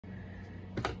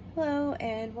Hello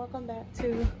and welcome back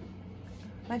to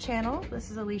my channel.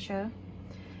 This is Alicia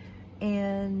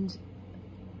and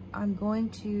I'm going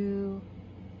to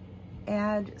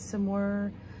add some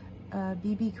more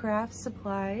BeeBeeCraft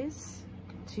supplies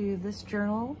to this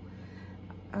journal.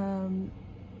 On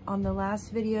the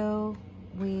last video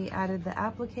we added the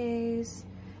appliques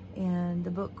and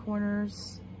the book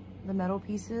corners, the metal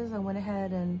pieces. I went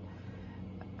ahead and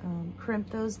crimped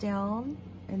those down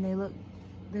and they look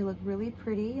really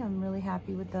pretty. I'm really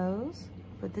happy with those.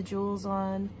 Put the jewels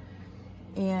on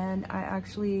and I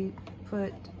actually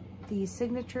put the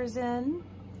signatures in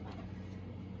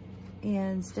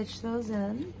and stitched those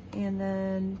in, and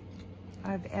then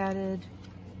I've added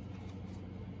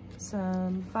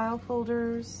some file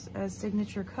folders as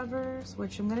signature covers,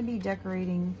 which I'm going to be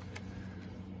decorating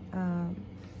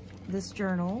this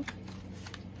journal.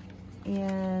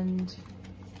 And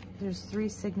there's 3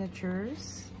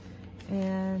 signatures.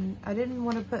 And I didn't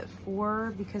want to put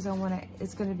 4 because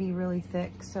it's going to be really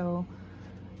thick, so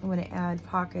I want to add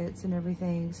pockets and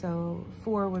everything, so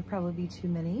 4 would probably be too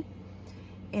many.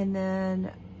 And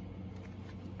then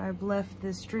I've left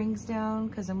the strings down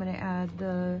because I'm going to add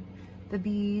the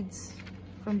beads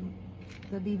from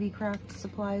the BeeBeeCraft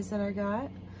supplies that I got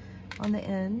on the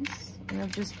ends. And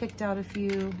I've just picked out a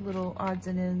few little odds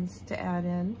and ends to add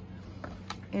in.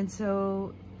 And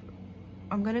so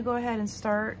I'm going to go ahead and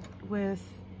start with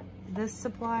this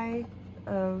supply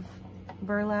of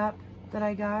burlap that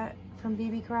I got from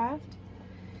BeeBeeCraft,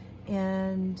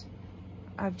 and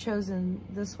I've chosen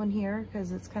this one here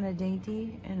because it's kind of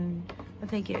dainty and I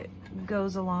think it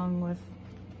goes along with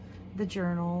the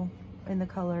journal and the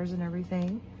colors and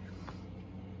everything.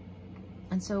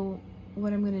 And so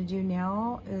what I'm going to do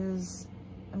now is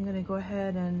I'm going to go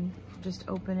ahead and just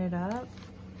open it up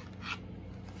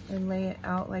and lay it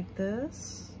out like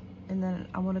this. And then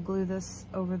I want to glue this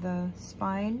over the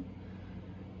spine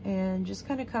and just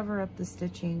kind of cover up the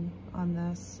stitching on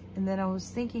this. And then I was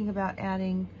thinking about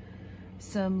adding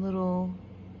some little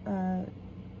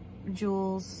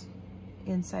jewels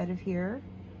inside of here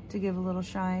to give a little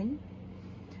shine.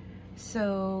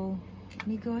 So let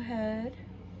me go ahead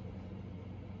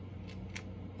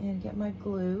and get my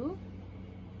glue.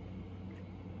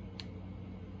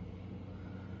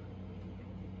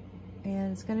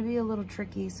 And it's going to be a little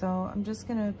tricky, so I'm just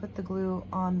going to put the glue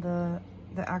on the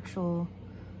actual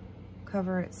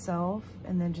cover itself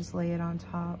and then just lay it on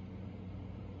top,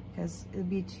 because it'd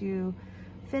be too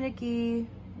finicky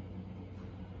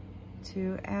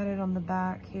to add it on the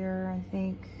back here, I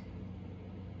think.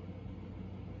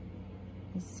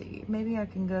 Let's see, maybe I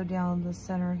can go down the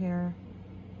center here.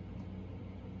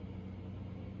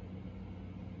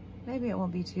 Maybe it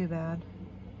won't be too bad.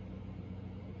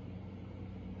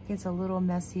 It's a little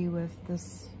messy with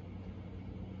this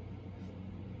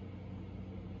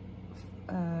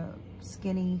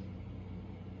skinny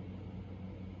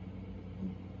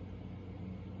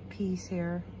piece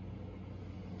here.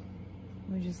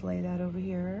 Let me just lay that over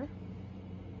here.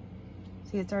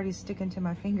 See, it's already sticking to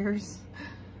my fingers,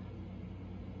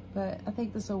 but I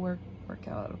think this will work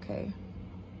out okay.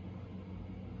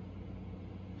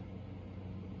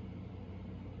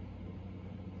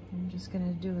 I'm just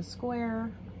gonna do a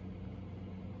square.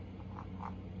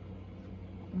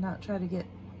 Not try to get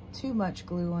too much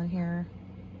glue on here.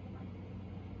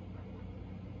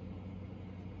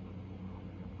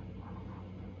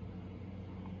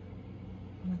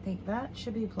 I think that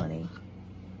should be plenty.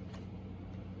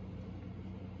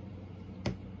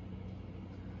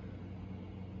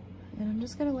 And I'm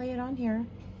just gonna lay it on here,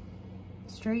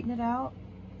 straighten it out,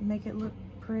 make it look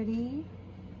pretty.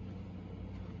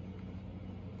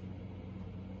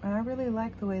 And I really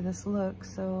like the way this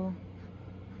looks, so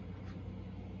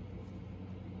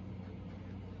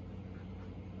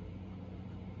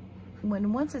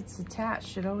once it's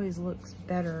attached, it always looks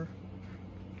better.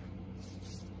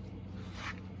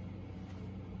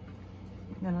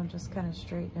 Then I'll just kind of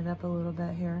straighten it up a little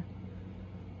bit here.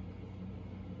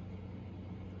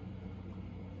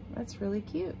 That's really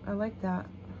cute. I like that.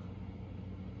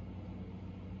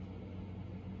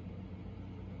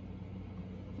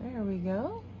 There we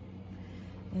go.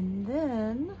 And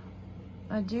then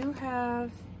I do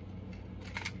have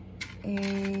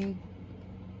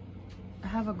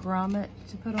a grommet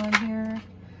to put on here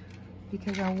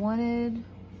because I wanted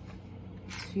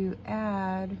to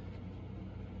add,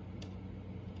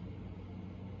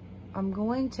 I'm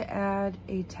going to add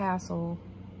a tassel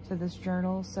to this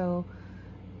journal. So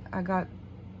I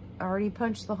already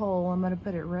punched the hole. I'm going to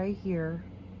put it right here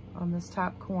on this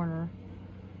top corner.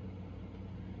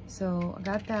 So I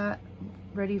got that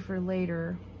ready for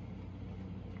later,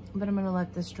 but I'm going to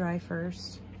let this dry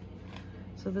first.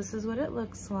 So this is what it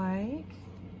looks like.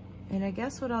 And I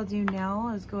guess what I'll do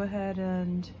now is go ahead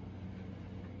and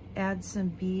add some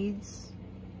beads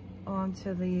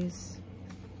onto these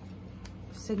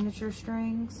signature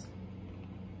strings.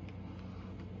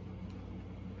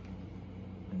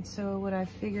 And so what I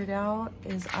figured out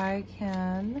is I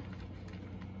can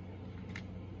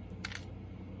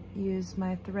use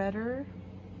my threader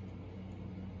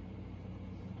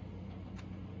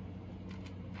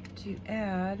to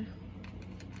add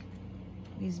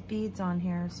these beads on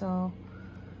here. So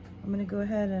I'm going to go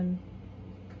ahead and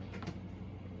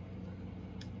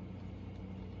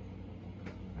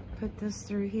put this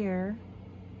through here.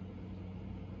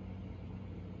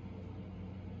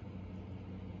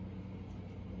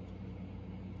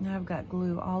 Now I've got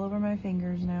glue all over my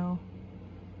fingers now.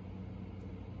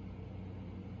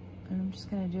 And I'm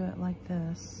just going to do it like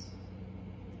this.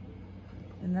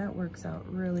 And that works out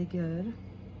really good.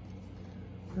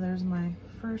 So there's my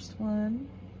first one.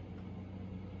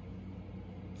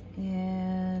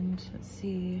 And let's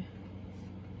see,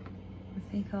 I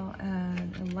think I'll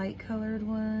add a light colored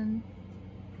one.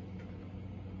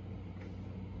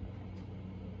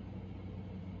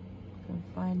 Go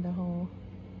find the hole.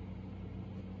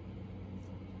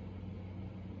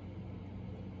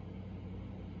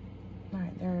 All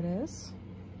right, there it is.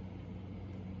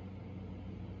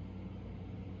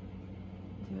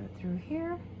 Do it through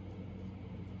here.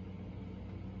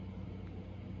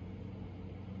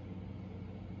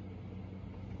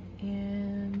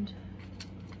 And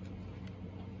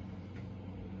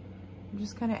I'm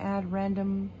just gonna add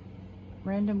random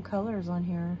colors on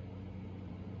here.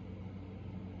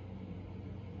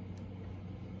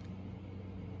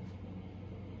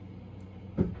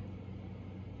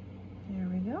 There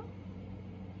we go.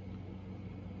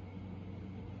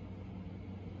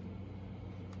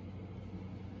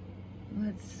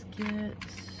 Let's get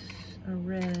a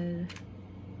red.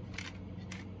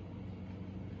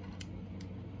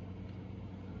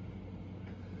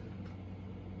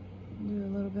 Do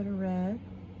a little bit of red.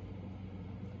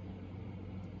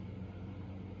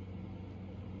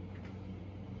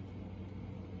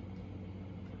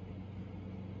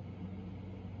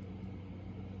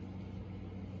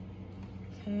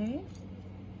 Okay.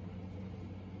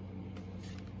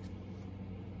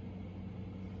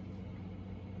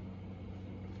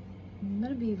 I'm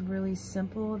gonna be really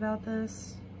simple about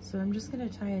this. So I'm just gonna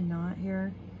tie a knot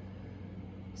here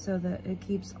so that it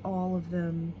keeps all of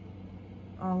the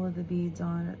beads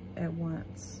on at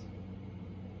once.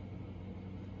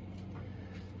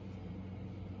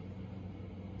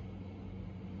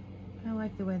 I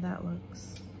like the way that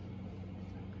looks.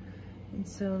 And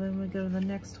so then we go to the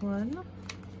next one.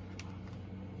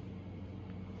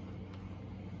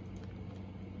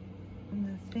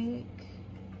 And I think,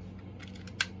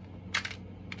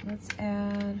 let's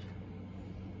add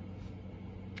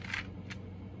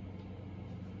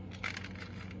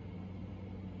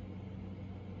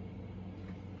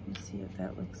see if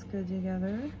that looks good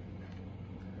together.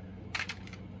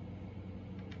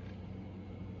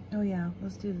 Oh yeah,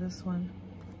 let's do this one.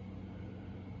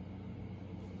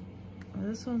 Well,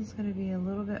 this one's going to be a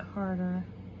little bit harder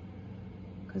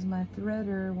because my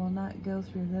threader will not go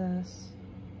through this.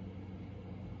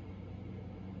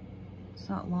 It's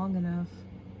not long enough.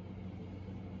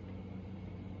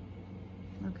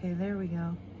 Okay, there we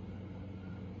go.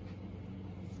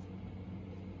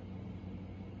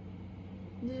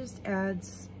 It just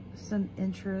adds some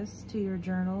interest to your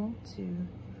journal to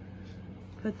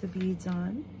put the beads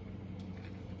on.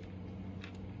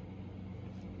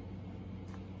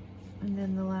 And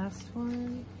then the last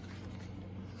one.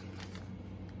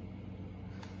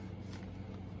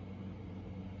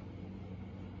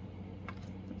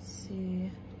 Let's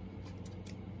see.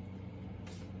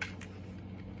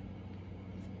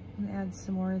 I'm gonna add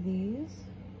some more of these.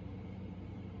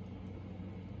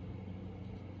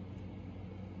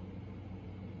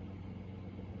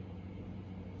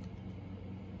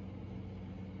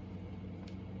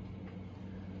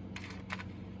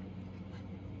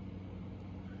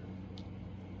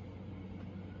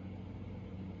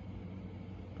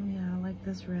 Yeah, I like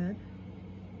this red.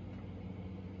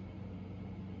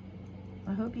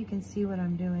 I hope you can see what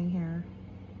I'm doing here.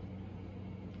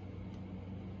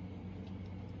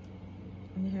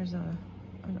 And here's an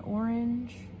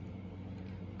orange,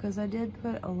 because I did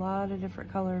put a lot of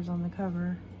different colors on the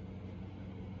cover,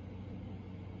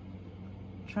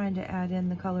 trying to add in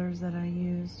the colors that I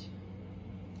used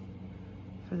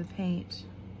for the paint.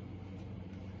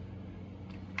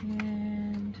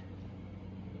 And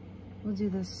we'll do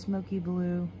this smoky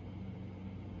blue.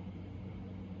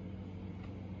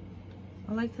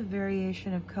 I like the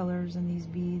variation of colors in these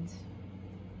beads.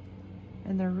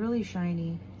 And they're really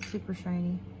shiny, super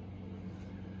shiny.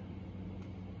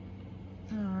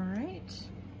 All right.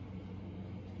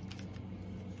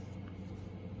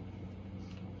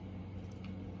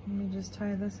 Let me just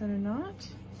tie this in a knot.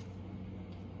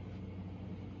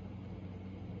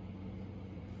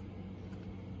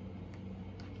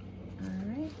 All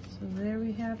right, so there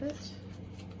we have it.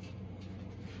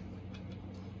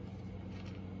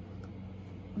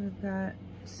 We've got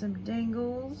some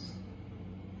dangles.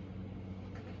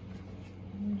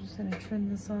 I'm just gonna trim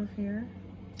this off here.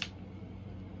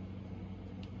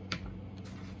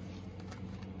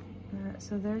 All right,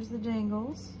 so there's the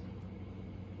dangles.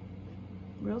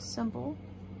 Real simple.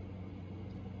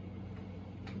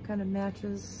 It kind of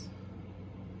matches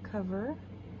cover.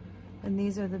 And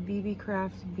these are the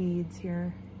BeeBeeCraft beads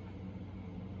here.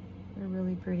 They're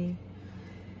really pretty.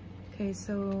 Okay,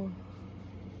 so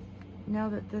now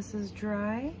that this is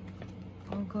dry,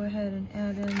 I'll go ahead and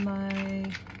add in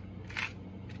my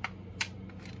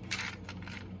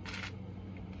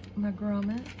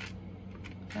grommet,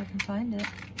 if I can find it.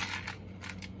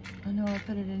 I know I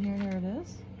put it in here. Here it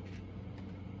is.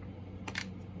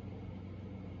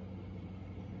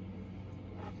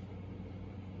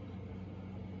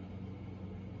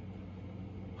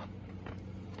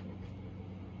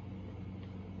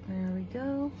 There we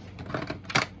go.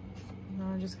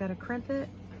 Now I just gotta crimp it.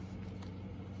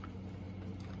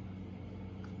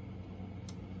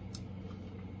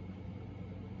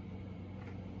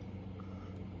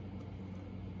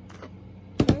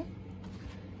 Okay.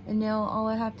 And now all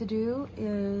I have to do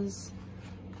is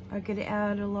I could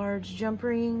add a large jump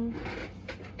ring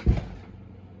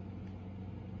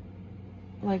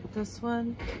like this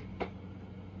one.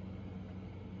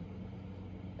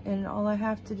 And all I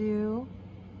have to do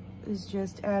is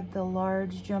just add the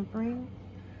large jump ring,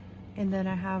 and then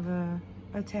I have a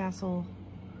tassel.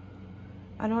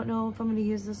 I don't know if I'm going to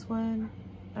use this one.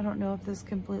 I don't know if this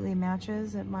completely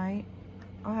matches. It might.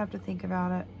 I'll have to think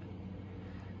about it.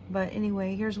 But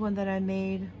anyway, here's one that I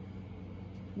made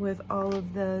with all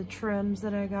of the trims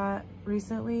that I got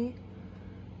recently,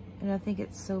 and I think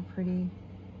it's so pretty.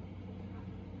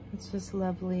 It's just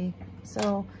lovely.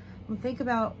 So I'll think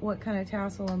about what kind of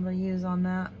tassel I'm going to use on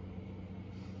that.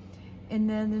 And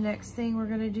then the next thing we're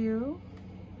gonna do,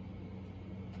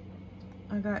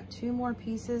 I got 2 more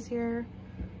pieces here.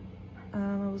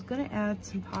 I was gonna add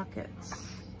some pockets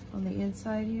on the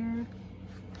inside here.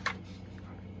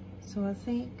 So I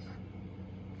think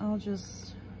I'll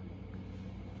just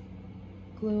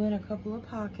glue in a couple of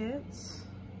pockets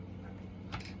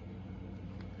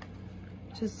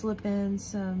to slip in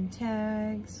some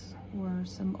tags or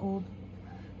some old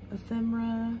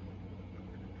ephemera.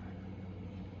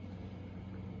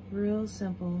 Real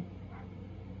simple.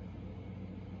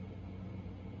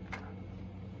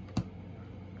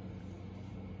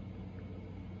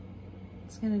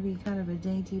 It's going to be kind of a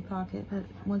dainty pocket, but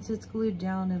once it's glued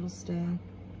down, it'll stay.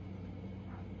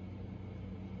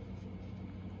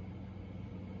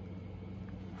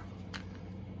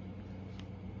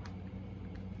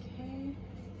 Okay,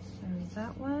 there's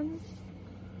that one.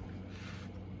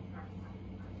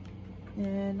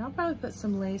 And I'll probably put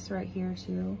some lace right here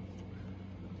too,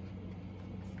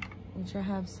 which I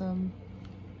have some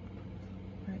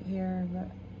right here,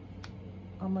 but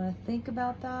I'm gonna think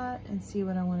about that and see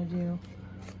what I want to do.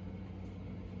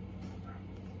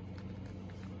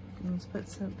 Let's put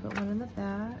one in the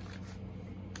back.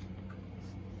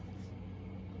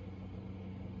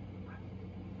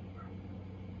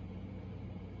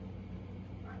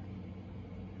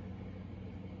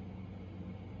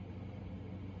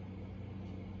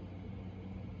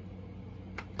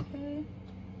 Okay.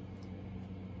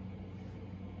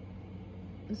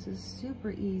 This is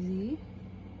super easy.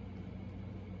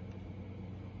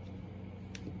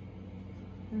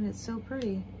 And it's so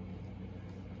pretty.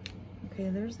 Okay,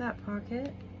 there's that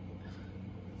pocket.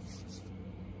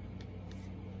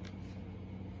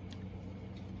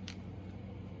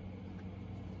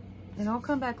 And I'll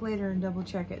come back later and double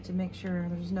check it to make sure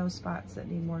there's no spots that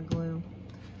need more glue.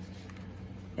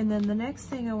 And then the next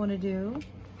thing I want to do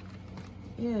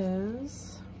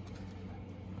is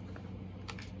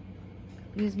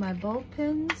use my bulb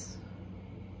pins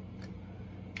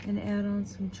and add on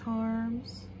some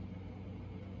charms.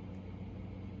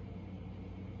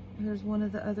 Here's one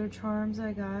of the other charms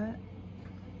I got.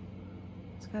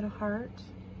 It's got a heart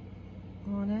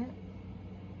on it.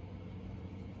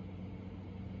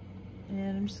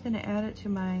 And I'm just gonna add it to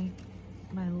my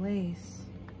lace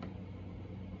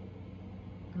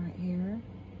right here.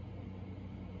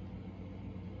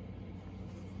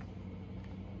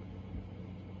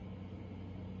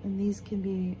 And these can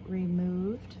be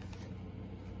removed.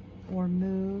 or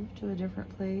move to a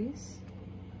different place.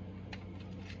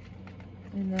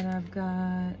 And then I've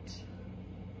got,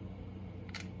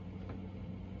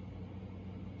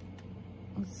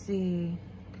 let's see,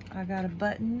 I got a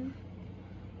button,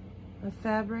 a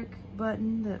fabric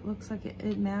button that looks like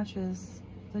it matches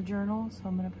the journal, so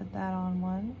I'm going to put that on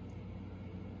one.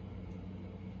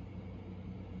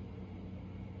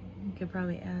 You could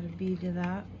probably add a bead to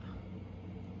that.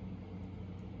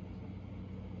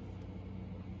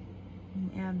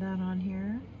 And add that on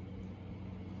here.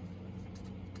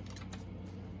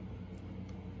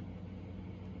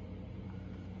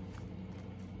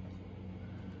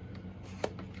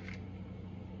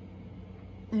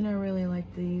 And I really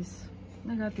like these.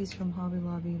 I got these from Hobby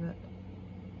Lobby, but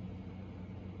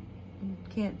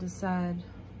I can't decide.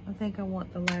 I think I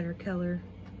want the lighter color.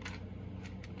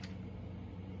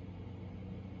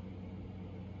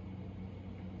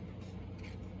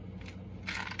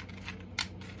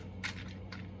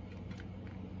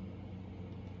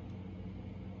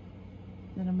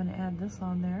 Then I'm going to add this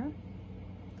on there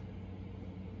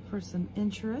for some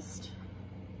interest.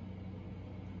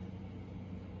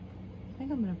 I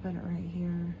think I'm going to put it right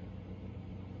here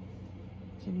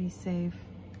to be safe.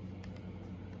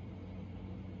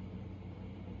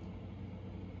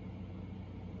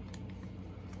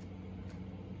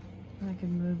 I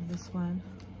can move this one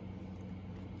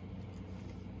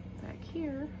back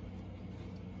here.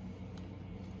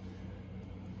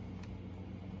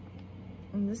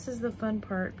 And this is the fun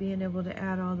part, being able to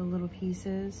add all the little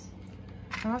pieces.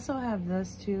 I also have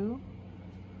this too.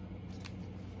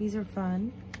 These are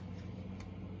fun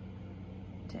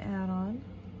to add on.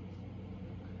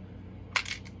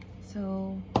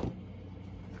 So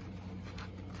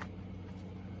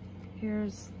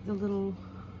here's the little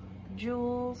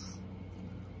jewels,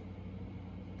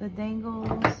 the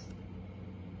dangles,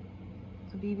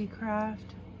 the BeeBeeCraft,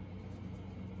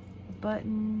 the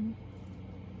button,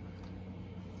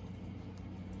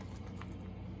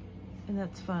 and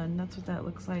that's fun. That's what that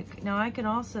looks like. Now I can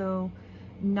also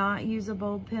not use a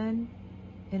bulb pin,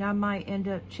 and I might end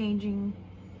up changing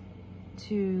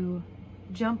to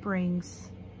jump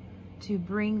rings to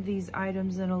bring these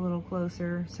items in a little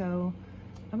closer. So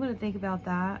I'm going to think about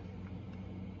that,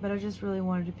 but I just really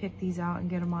wanted to pick these out and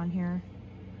get them on here,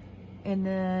 and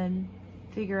then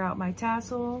figure out my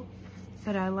tassel.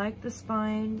 But I like the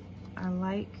spine, I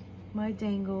like my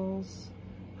dangles,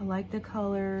 I like the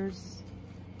colors,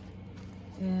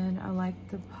 and I like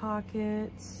the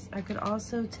pockets. I could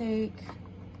also take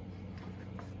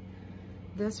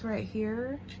this right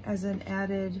here as an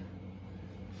added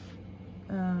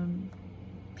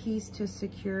piece to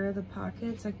secure the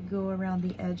pockets. I could go around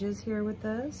the edges here with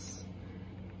this,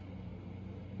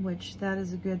 which that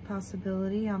is a good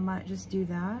possibility. I might just do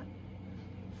that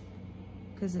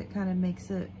because it kind of makes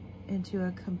it into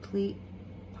a complete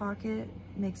pocket,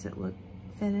 makes it look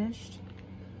finished.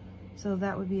 So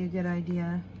that would be a good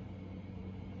idea.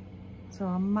 So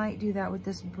I might do that with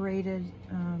this braided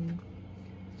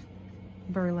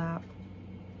burlap.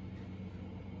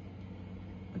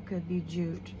 It could be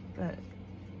jute, but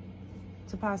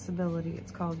it's a possibility.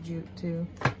 It's called jute too.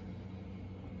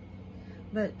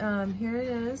 But here it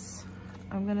is.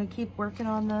 I'm gonna keep working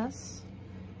on this,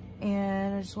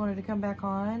 and I just wanted to come back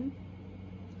on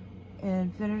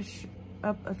and finish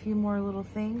up a few more little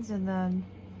things, and then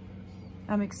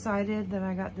I'm excited that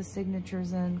I got the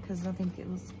signatures in because I think it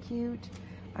was cute.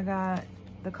 I got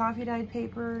the coffee dyed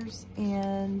papers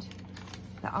and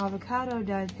the avocado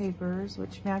dyed papers,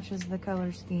 which matches the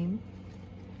color scheme.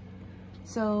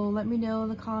 So let me know in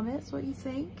the comments what you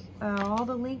think. All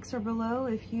the links are below.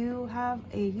 If you have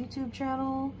a YouTube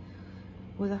channel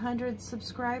with 100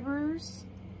 subscribers,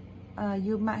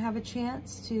 you might have a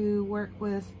chance to work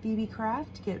with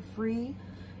BeeBeeCraft to get free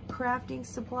crafting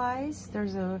supplies.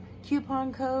 There's a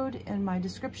coupon code in my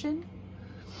description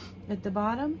at the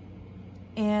bottom,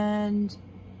 and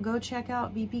go check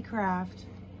out BeeBeeCraft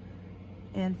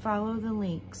and follow the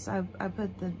links. I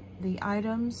put the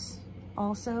items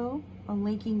also. I'm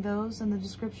linking those in the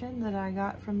description that I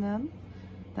got from them.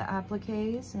 The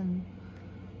appliques and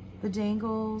the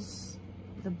dangles,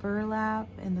 the burlap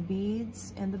and the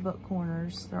beads and the book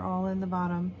corners. They're all in the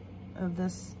bottom of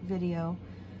this video.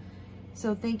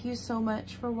 So thank you so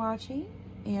much for watching,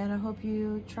 and I hope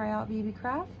you try out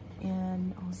BeeBeeCraft,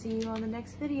 and I'll see you on the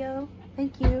next video.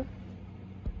 Thank you.